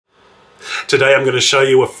Today I'm going to show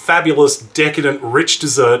you a fabulous, decadent, rich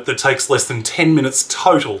dessert that takes less than 10 minutes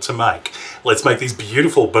total to make. Let's make these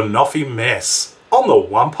beautiful Banoffee Mess on the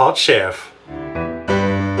One Pot Chef.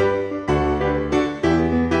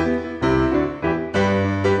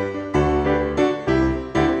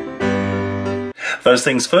 First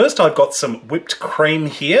things first, I've got some whipped cream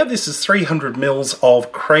here. This is 300 mils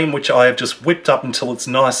of cream which I have just whipped up until it's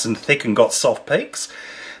nice and thick and got soft peaks.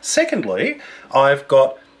 Secondly, I've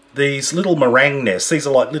got these little meringue nests. These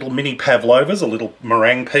are like little mini pavlovas or little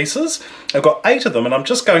meringue pieces. I've got 8 of them and I'm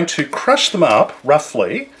just going to crush them up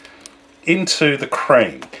roughly into the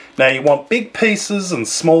cream. Now you want big pieces and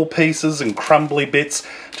small pieces and crumbly bits,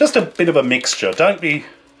 just a bit of a mixture. Don't be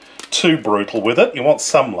too brutal with it, you want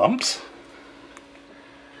some lumps.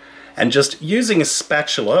 And just using a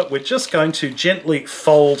spatula, we're just going to gently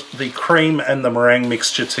fold the cream and the meringue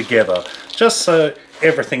mixture together, just so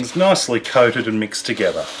everything's nicely coated and mixed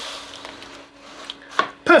together.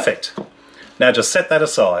 Perfect. Now just set that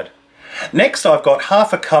aside. Next, I've got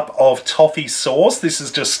half a cup of toffee sauce. This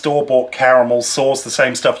is just store-bought caramel sauce, the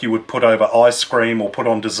same stuff you would put over ice cream or put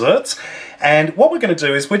on desserts. And what we're going to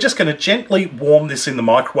do is we're just going to gently warm this in the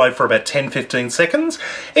microwave for about 10-15 seconds.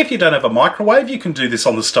 If you don't have a microwave, you can do this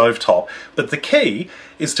on the stovetop. But the key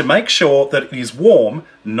is to make sure that it is warm,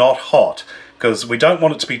 not hot, because we don't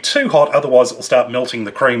want it to be too hot, otherwise it will start melting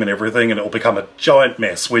the cream and everything and it will become a giant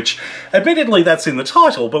mess, which admittedly that's in the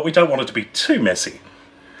title, but we don't want it to be too messy.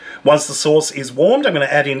 Once the sauce is warmed, I'm going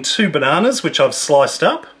to add in 2 bananas, which I've sliced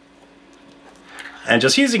up. And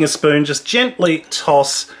just using a spoon, just gently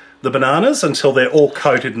toss the bananas until they're all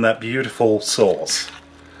coated in that beautiful sauce.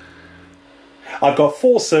 I've got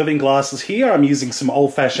 4 serving glasses here. I'm using some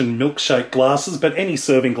old-fashioned milkshake glasses, but any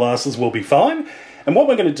serving glasses will be fine. And what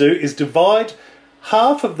we're going to do is divide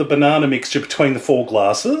half of the banana mixture between the 4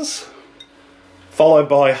 glasses, followed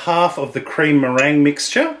by half of the cream meringue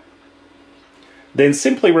mixture. Then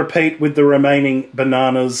simply repeat with the remaining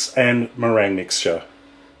bananas and meringue mixture.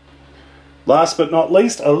 Last but not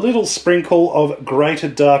least, a little sprinkle of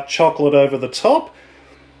grated dark chocolate over the top,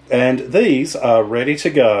 and these are ready to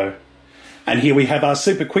go. And here we have our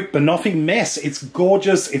super quick Banoffee Mess. It's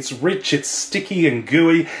gorgeous, it's rich, it's sticky and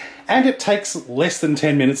gooey, and it takes less than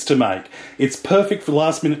 10 minutes to make. It's perfect for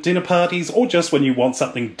last minute dinner parties or just when you want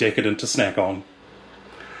something decadent to snack on.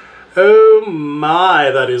 Oh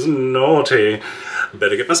my, that is naughty.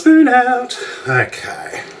 Better get my spoon out.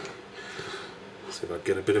 Okay. See if I can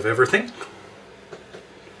get a bit of everything.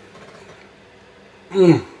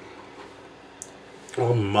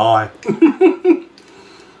 Oh my.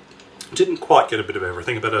 Didn't quite get a bit of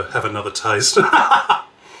everything. I better have another taste.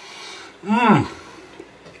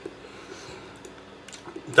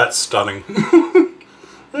 That's stunning.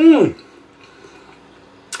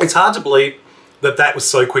 It's hard to believe that that was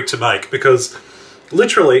so quick to make, because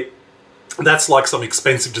literally that's like some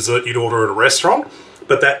expensive dessert you'd order at a restaurant,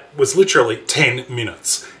 but that was literally 10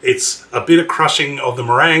 minutes. It's a bit of crushing of the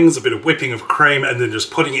meringues, a bit of whipping of cream, and then just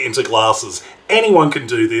putting it into glasses. Anyone can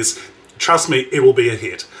do this. Trust me, it will be a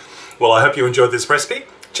hit. Well, I hope you enjoyed this recipe.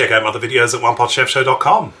 Check out my other videos at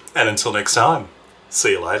OnePotChefShow.com. And until next time,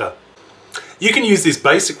 see you later. You can use this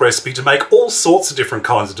basic recipe to make all sorts of different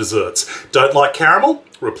kinds of desserts. Don't like caramel?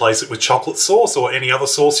 Replace it with chocolate sauce or any other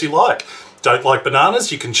sauce you like. Don't like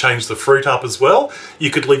bananas? You can change the fruit up as well.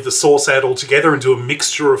 You could leave the sauce out altogether and do a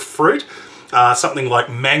mixture of fruit. Something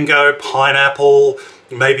like mango, pineapple,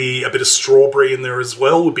 maybe a bit of strawberry in there as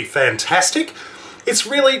well would be fantastic. It's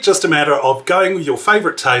really just a matter of going with your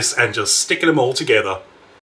favourite tastes and just sticking them all together.